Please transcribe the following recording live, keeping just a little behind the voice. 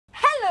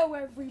Hello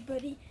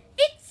everybody,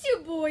 it's your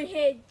boy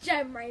here,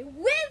 Gemray,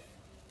 with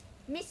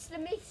Mr.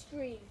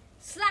 Mystery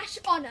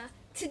 / Honor.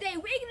 Today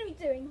we're going to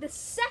be doing the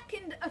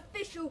second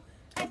official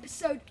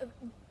episode of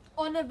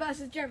Honor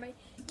vs. Gemray.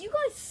 You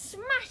guys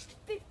smashed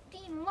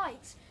 15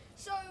 likes,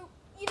 so,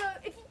 you know,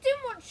 if you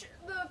didn't watch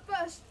the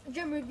first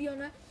Gemray v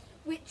Honor,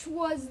 which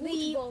was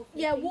the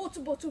water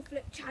bottle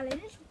flip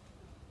challenge,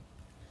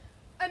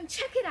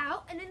 check it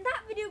out. And in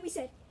that video we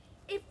said,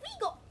 if we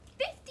got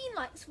 15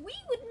 likes, we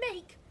would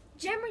make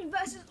Gemray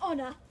vs.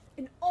 Honor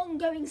an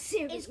ongoing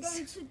series. is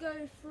going to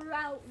go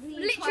throughout the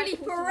literally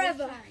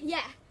forever.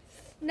 Yeah.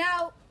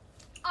 Now,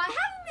 I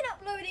haven't been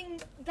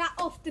uploading that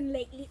often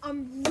lately.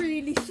 I'm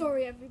really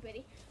sorry,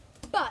 everybody.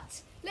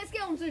 But let's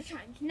get on to the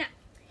challenge. Now,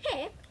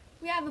 here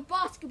we have a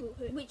basketball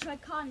hoop, which I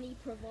kindly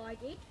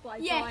provided by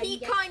he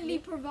kindly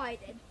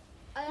provided.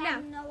 I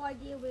have no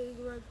idea we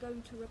were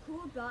going to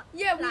record, but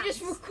yeah, we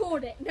just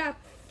record it. Now,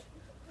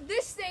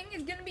 this thing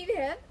is going to be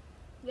here.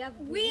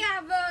 We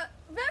have a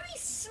very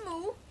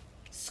small,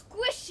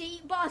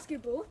 squishy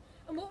basketball,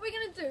 and what we're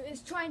going to do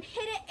is try and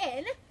hit it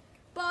in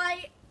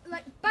by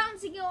like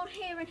bouncing it on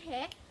here and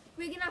here.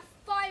 We're going to have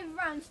 5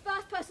 rounds.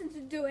 First person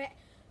to do it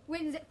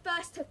wins it.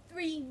 First to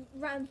 3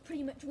 rounds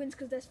pretty much wins,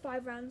 because there's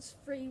 5 rounds.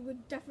 3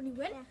 would definitely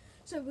win. Yeah.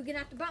 So we're going to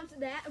have to bounce it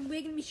there, and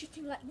we're going to be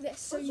shooting like this.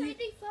 So should we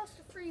do first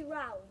to 3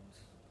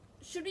 rounds?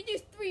 Should we do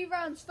 3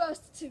 rounds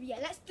first to 2? Yeah,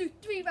 let's do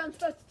 3 rounds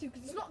first to 2,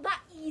 because it's not that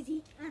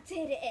easy to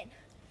hit it in.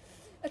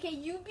 Okay,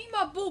 you be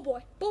my ball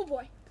boy. Ball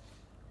boy.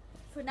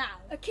 For now.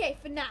 Okay,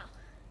 for now.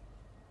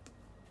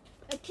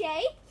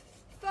 Okay?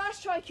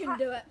 First try can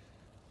do it.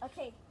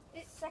 Okay,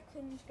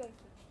 second go to.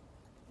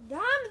 Damn,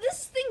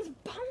 this thing's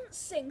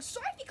bouncing.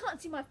 Sorry if you can't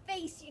see my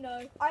face, you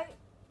know.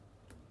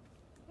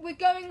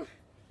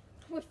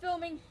 We're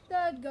filming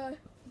third go.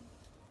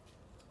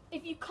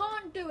 If you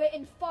can't do it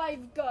in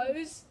 5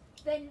 goes,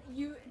 then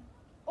you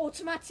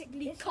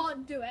automatically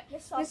can't do it.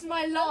 This is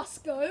my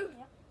last go.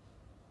 Yeah.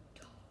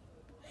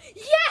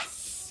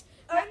 Yes!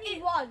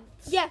 Only once.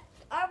 Yeah.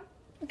 I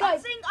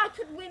think I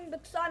could win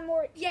because I'm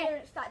more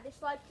experienced at this.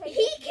 Like,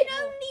 he can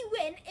only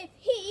win if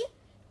he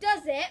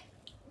does it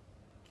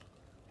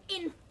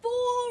in 4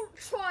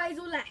 tries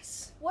or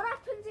less. What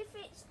happens if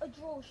it's a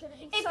draw? Should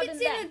it be if sudden it's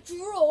death? in a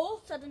draw,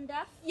 sudden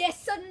death?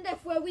 Yes, sudden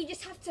death, where we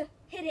just have to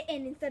hit it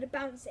in instead of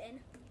bounce it in.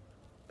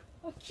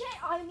 Okay,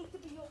 I need to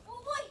be your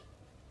ball boy.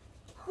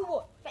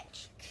 Cool,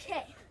 fetch.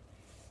 Okay.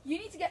 You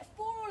need to get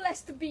 4 or less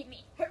to beat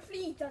me.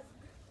 Hopefully he doesn't.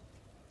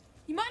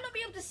 You might not be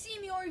able to see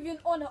me or even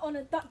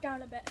Honor duck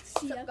down a bit.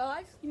 See ya,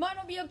 guys. You might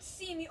not be able to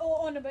see me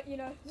or Honor, but you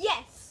know.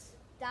 Yes.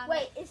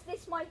 Wait, is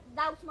this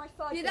that was my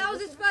first? Yeah, that was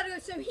his first go.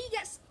 So he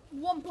gets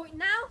 1 point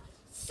now.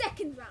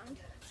 Second round.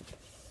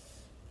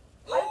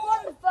 I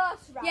won the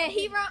first round. Yeah,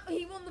 he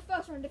won the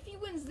first round. If he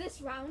wins this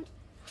round,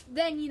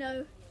 then you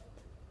know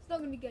it's not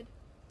gonna be good.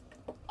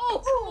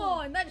 Oh, come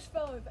on! That just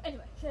fell over.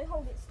 Anyway, should I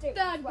hold it still?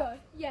 Third go.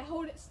 Yeah,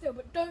 hold it still,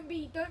 but don't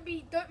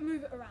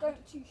move it around.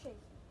 Don't too shake.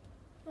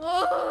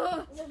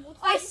 Oh,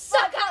 I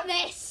suck at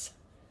this.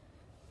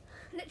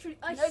 Literally,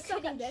 I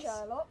suck at this.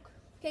 Sherlock.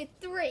 Okay,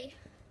 3.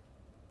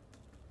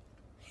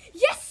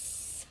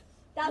 Yes!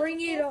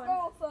 Bring it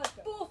on.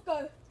 Fourth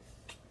go.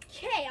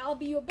 Okay, I'll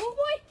be your ball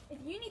boy if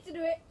you need to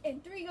do it in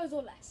 3 goes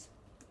or less.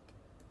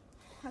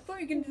 I thought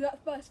you were going to do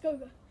that first go.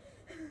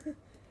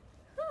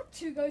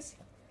 2 goes.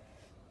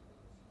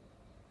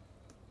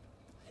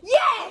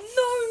 Yes!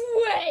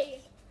 No way!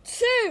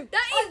 2.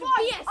 That is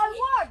BS.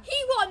 I won.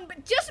 He won,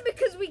 but just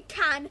because we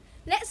can,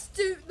 let's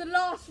do the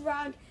last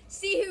round.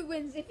 See who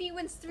wins. If he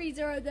wins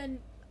 3-0, then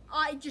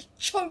I just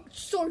choked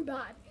so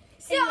bad.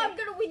 See, I'm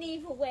gonna win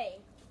either way.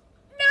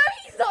 No,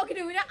 he's not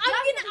gonna win it.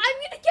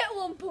 I'm gonna get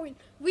 1 point.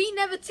 We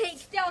never take.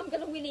 Still, I'm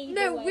gonna win either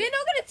way. No, we're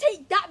not gonna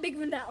take that big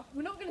of an L.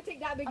 We're not gonna take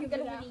that big of an L.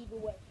 I'm gonna win either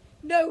way.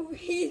 No,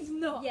 he's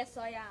not. Yes,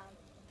 I am.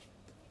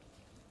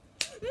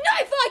 No,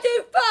 if I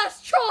do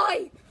first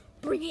try,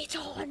 bring it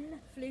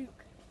on, Fluke.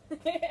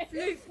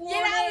 Fluke,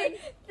 warning.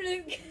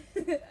 Fluke.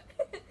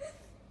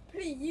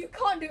 Please, you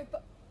can't do it.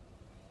 But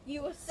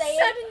you were saying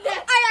sudden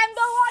death. I am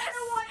the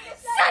one.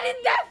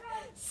 Sudden death.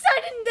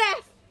 Sudden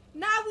death.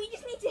 Now we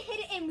just need to hit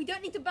it in. We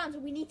don't need to bounce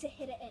it. We need to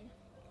hit it in.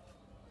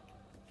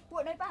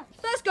 What? No bounce.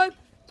 First go.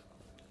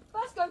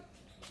 First go.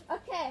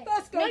 Okay.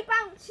 First go. No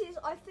bounces.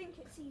 I think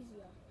it's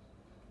easier.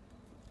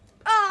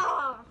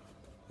 Ah.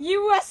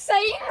 You were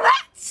saying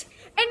that.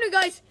 Anyway,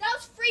 guys. That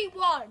was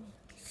 3-1.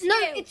 No,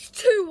 it's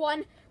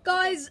 2-1.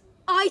 Guys,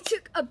 I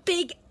took a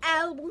big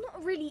L. Well,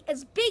 not really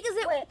as big as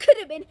it could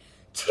have been.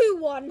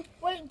 2-1.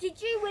 Wait, did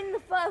you win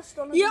the first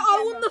on? Yeah,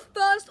 I won the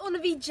first on the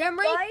v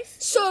Gemray. Guys,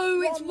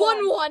 so it's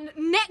 1-1.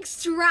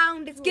 Next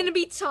round, it's going to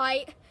be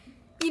tight.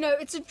 You know,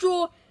 it's a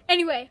draw.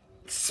 Anyway,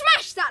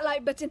 smash that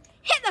like button.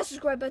 Hit that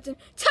subscribe button.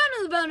 Turn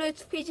on the bell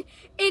notification.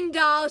 And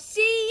I'll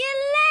see you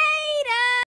later.